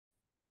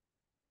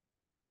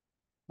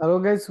Hello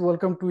guys,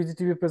 welcome to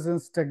EasyTV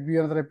Presents Tech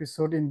View, another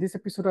episode. In this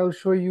episode, I will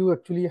show you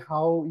actually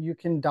how you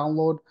can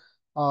download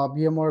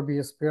VMware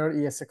vSphere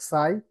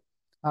ESXi.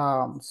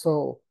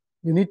 So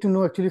you need to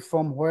know actually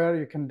from where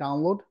you can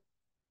download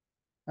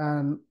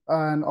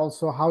and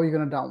also how you're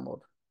gonna download.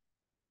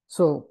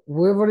 So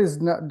whoever is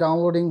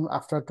downloading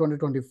after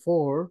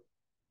 2024,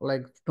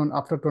 like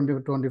after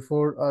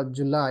 2024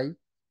 July,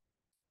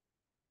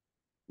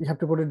 you have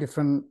to go to a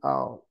different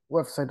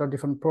website or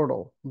different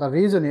portal. The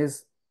reason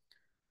is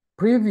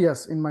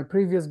in my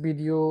previous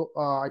video,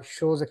 I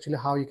shows actually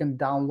how you can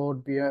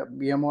download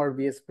VMware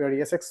vSphere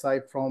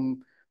ESXi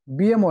from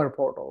VMware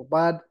portal,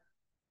 but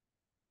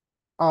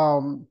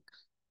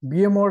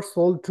VMware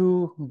sold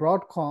to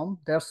Broadcom.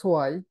 That's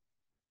why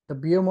the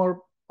VMware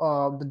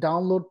the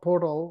download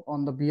portal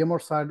on the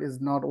VMware side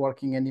is not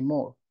working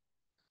anymore.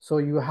 So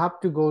you have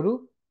to go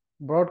to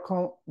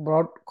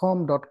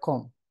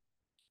broadcom.com.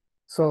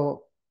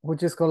 So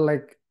which is called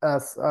like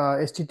as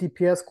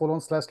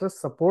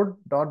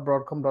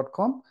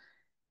https://support.broadcom.com.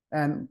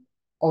 And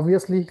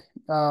obviously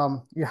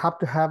you have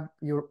to have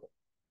your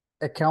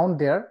account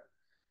there,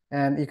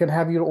 and you can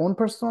have your own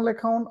personal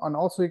account, and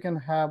also you can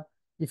have,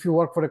 if you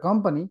work for a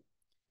company,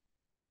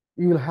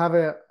 you will have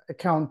a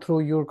account through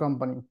your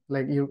company,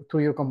 like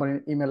through your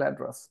company email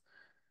address.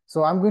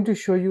 So I'm going to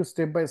show you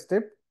step by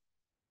step.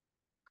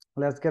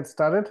 Let's get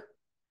started.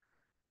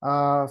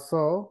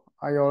 So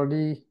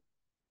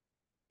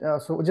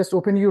just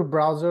open your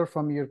browser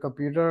from your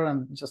computer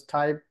and just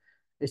type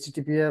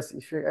https.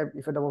 If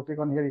you double click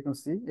on here, you can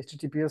see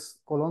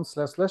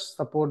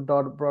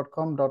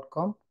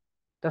https://support.broadcom.com.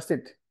 That's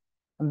it.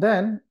 And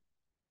then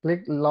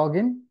click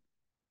login.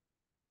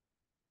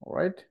 All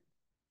right.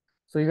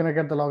 So you're gonna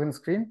get the login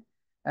screen,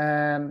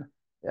 and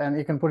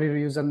you can put your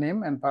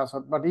username and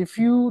password. But if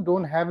you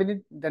don't have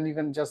it, then you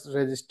can just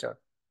register.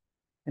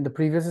 In the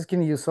previous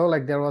screen, you saw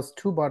like there was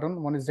two buttons.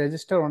 One is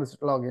register, one is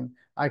login.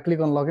 I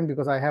click on login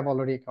because I have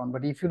already account.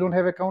 But if you don't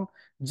have account,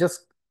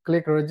 just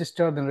click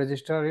register, then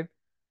register it.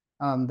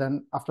 And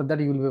then after that,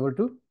 you will be able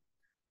to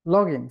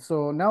log in.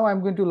 So now I'm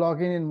going to log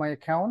in my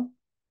account,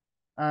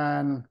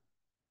 and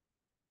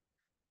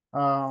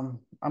I'm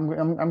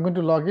going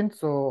to log in.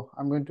 So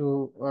I'm going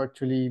to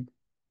actually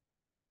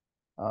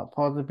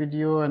pause the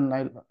video, and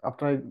I'm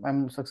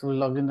successfully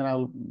logged in, then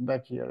I'll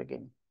back here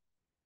again.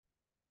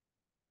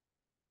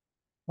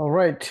 All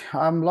right,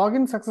 I'm logged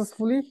in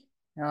successfully.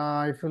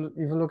 If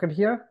you look at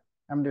here,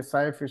 I'm the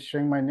Saif is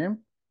showing my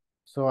name.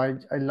 So I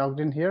logged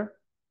in here,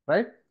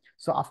 right?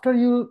 So after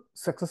you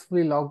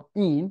successfully logged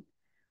in,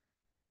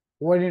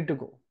 where do you need to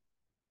go?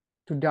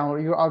 To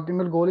download, your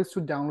ultimate goal is to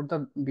download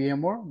the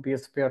VMware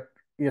vSphere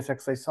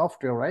ESXi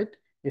software, right?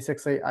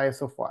 ESXi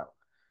ISO file.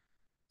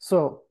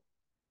 So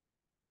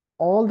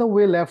all the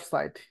way left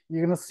side,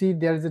 you're gonna see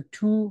there is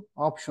two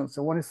options.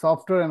 So one is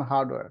software and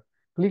hardware.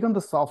 Click on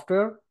the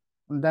software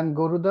and then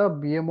go to the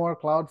VMware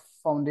Cloud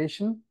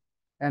Foundation,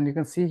 and you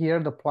can see here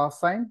the plus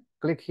sign.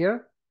 Click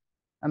here,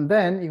 and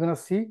then you're gonna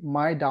see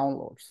my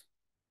downloads.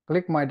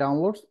 Click my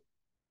downloads,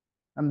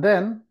 and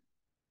then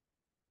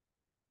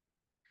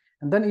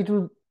it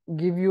will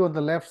give you on the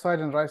left side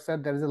and right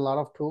side. There is a lot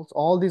of tools.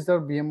 All these are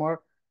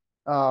VMware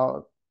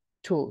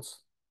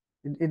tools.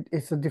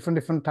 It's a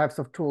different types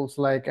of tools,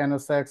 like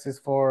NSX is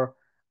for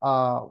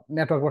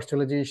network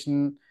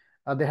virtualization.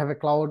 They have a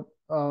cloud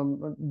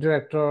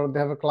director. They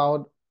have a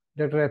cloud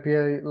director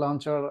API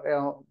launcher,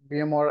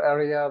 VMware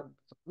area.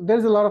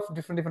 There's a lot of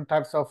different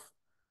types of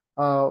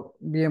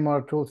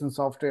VMware tools and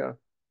software.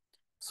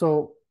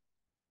 So,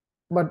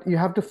 but you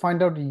have to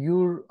find out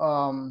your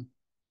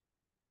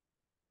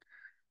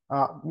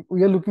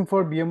we are looking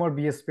for VMware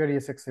vSphere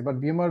ESXi, but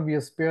VMware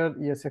vSphere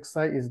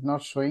ESXi is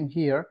not showing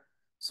here.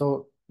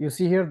 So you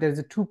see here, there's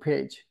a two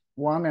page,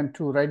 1 and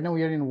 2. Right now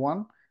we are in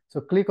 1. So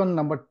click on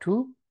number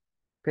 2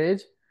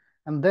 page,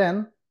 and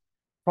then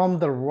from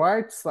the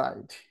right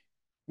side,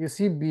 you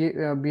see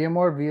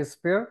VMware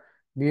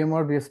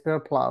vSphere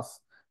Plus.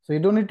 So you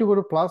don't need to go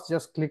to Plus,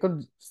 just click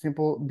on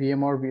simple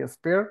VMware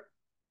vSphere,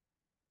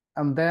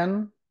 and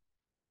then,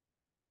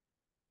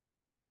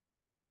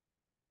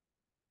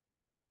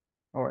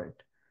 all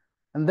right.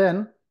 And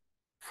then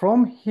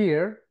from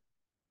here,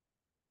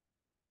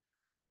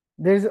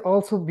 there is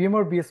also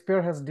VMware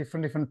vSphere has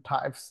different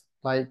types,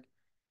 like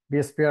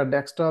vSphere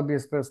Desktop,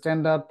 vSphere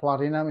Standard,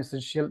 Platinum,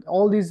 Essential.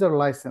 All these are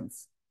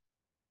licensed.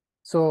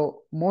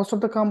 So most of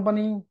the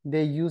company,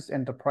 they use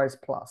Enterprise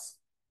Plus,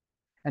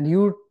 and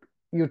your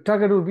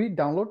target will be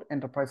download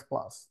Enterprise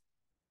Plus.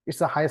 It's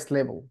the highest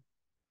level.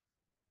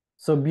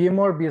 So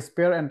VMware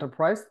vSphere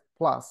Enterprise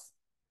Plus.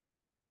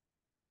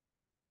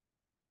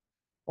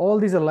 All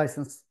these are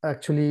licensed.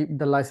 Actually,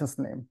 the license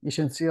name,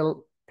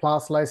 Essential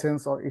Plus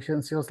license, or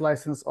Essentials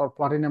license, or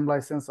Platinum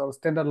license, or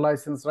Standard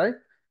license, right?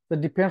 So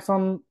it depends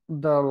on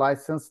the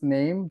license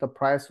name, the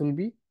price will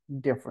be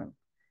different.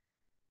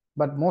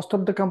 But most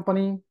of the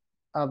company,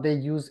 they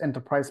use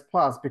Enterprise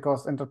Plus,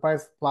 because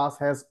Enterprise Plus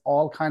has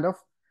all kind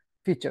of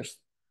features.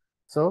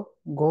 So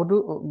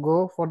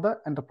go for the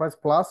Enterprise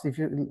Plus. If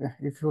you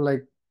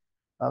like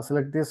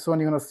select this one,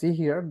 you're gonna see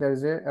here there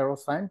is a arrow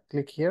sign.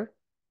 Click here,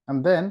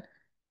 and then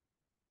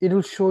it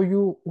will show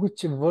you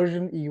which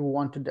version you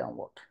want to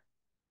download.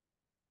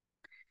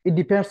 It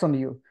depends on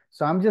you.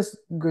 So I'm just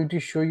going to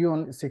show you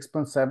on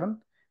 6.7.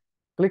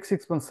 Click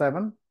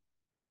 6.7.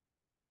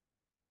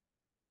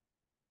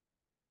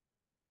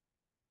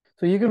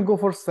 So you can go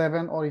for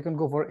 7 or you can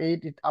go for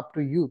 8. It's up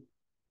to you.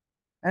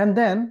 And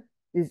then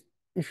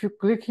if you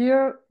click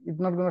here, it's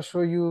not going to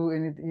show you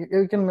anything.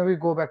 You can maybe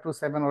go back to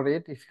 7 or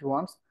 8 if you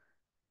want.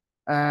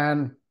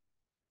 And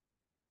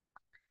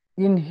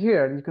in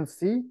here, you can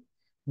see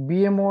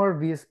VMware,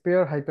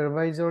 vSphere,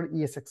 Hypervisor,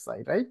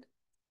 ESXi, right?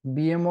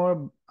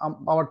 VMware,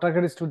 our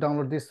target is to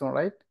download this one,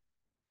 right?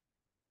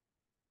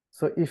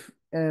 So if,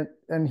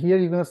 and here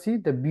you're going to see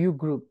the view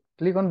group.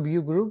 Click on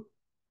view group.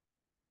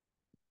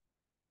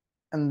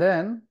 And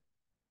then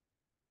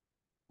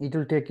it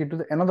will take you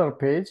to another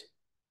page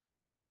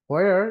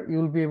where you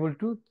will be able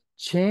to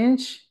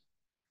change,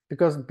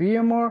 because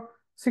VMware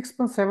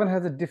 6.7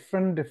 has a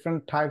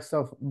different types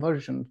of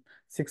version.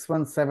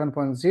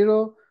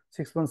 6.7.0,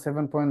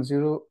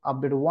 6.7.0,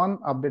 update 1,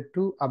 update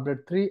 2,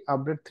 update 3,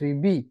 update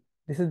 3B.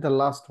 This is the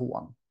last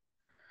one.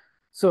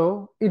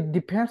 So it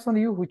depends on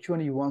you which one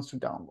you want to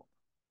download.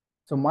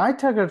 So my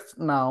target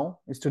now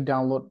is to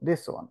download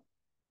this one.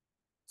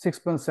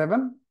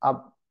 6.7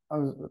 up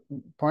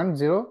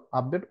 0.0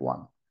 update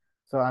 1.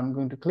 So I'm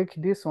going to click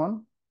this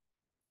one.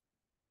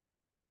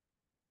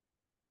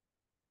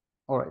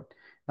 All right,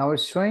 now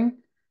it's showing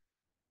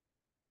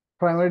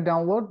primary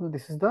download.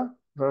 This is the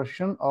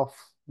version of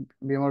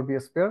VMware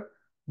vSphere.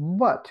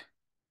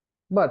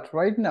 But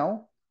right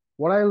now,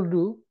 what I'll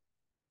do,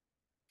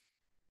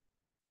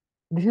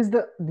 this is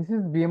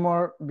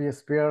VMware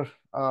vSphere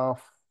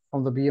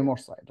from the VMware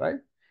side, right?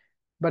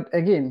 But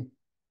again,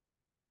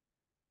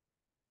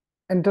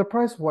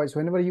 enterprise-wise,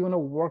 whenever you want to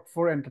work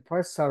for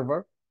enterprise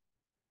server,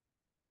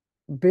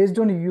 based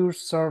on your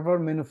server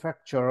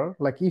manufacturer,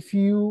 like if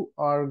you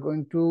are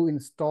going to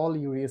install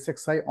your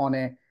ESXi on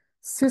a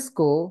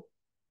Cisco,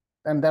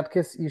 in that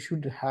case, you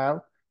should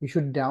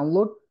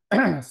download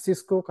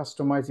Cisco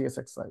customized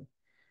ESXi.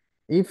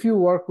 If you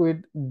work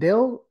with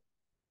Dell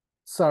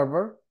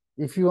server,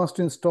 if you want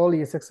to install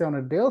ESXi on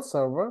a Dell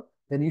server,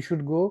 then you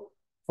should go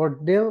for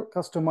Dell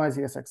customized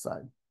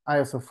ESXi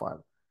ISO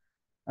file.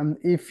 And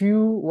if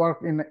you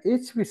work in an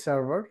HP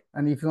server,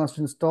 and if you want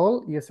to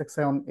install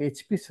ESXi on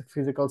HP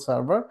physical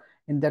server,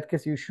 in that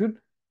case, you should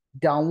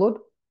download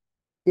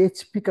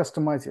HP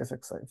customized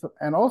ESXi. So,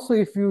 and also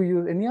if you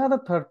use any other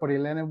third party,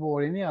 Lenovo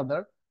or any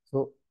other,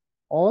 so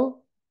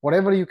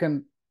whatever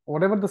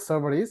the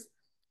server is,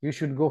 you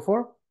should go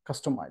for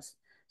customize.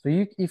 So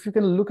if you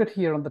can look at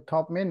here on the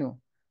top menu,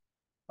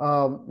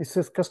 it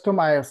says custom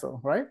ISO,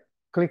 right?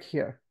 Click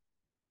here.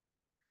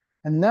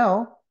 And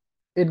now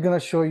it's gonna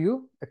show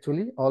you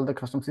actually all the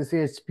custom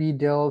HP,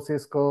 Dell,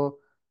 Cisco,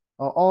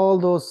 all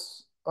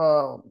those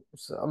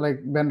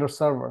like vendor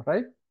server,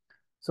 right?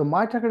 So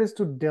my target is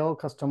to Dell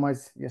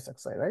customize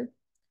ESXi, right?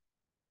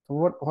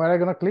 So where I'm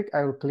gonna click,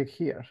 I will click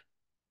here.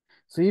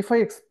 So if I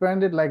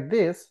expand it like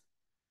this,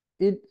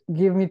 it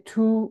give me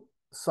two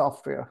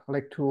software,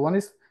 like two. One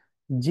is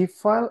zip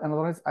file,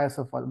 another one is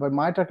ISO file. But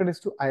my target is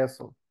to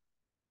ISO.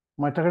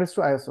 My target is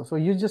to ISO. So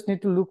you just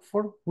need to look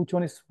for which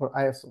one is for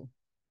ISO.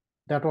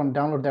 That one,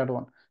 download that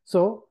one.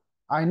 So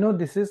I know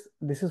this is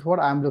what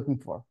I'm looking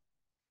for.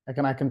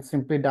 I can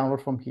simply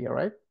download from here,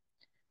 right?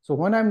 So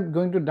when I'm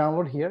going to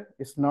download here,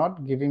 it's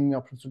not giving me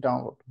options to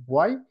download.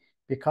 Why?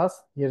 Because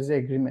here's the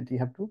agreement. You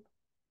have to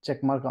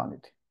check mark on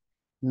it.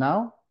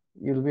 Now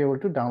you'll be able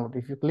to download.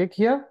 If you click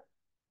here,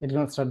 it's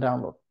going to start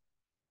download.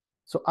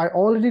 So I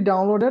already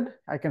downloaded.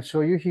 I can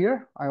show you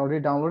here. I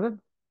already downloaded.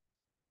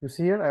 You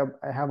see here,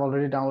 I have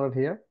already downloaded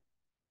here.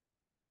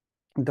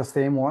 The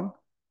same one.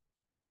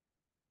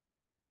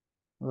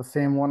 The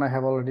same one I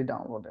have already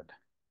downloaded.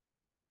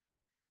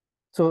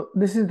 So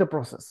this is the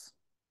process.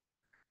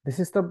 This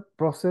is the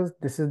process.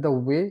 This is the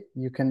way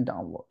you can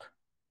download.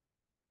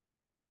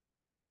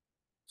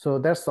 So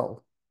that's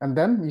all. And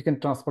then you can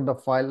transfer the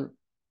file,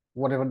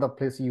 whatever the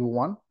place you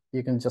want.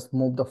 You can just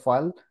move the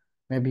file,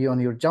 maybe on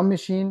your jump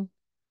machine,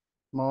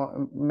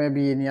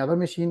 maybe any other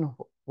machine,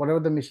 whatever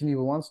the machine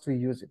you want to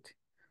use it.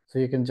 So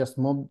you can just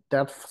move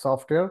that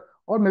software,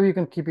 or maybe you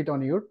can keep it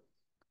on your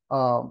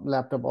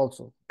laptop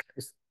also.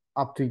 It's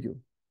up to you.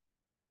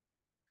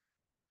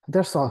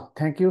 That's all.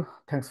 Thank you.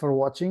 Thanks for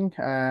watching.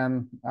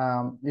 And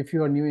if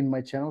you are new in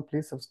my channel,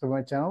 please subscribe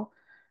my channel.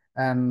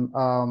 And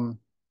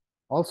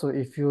also,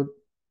 if you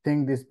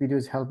think this video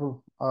is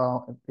helpful,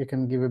 you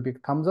can give a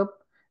big thumbs up.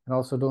 And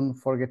also don't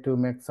forget to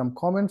make some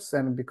comments.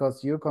 And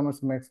because your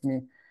comments makes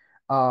me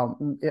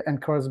it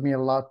encourages me a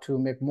lot to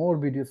make more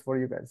videos for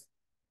you guys.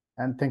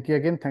 And thank you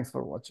again. Thanks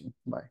for watching.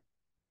 Bye.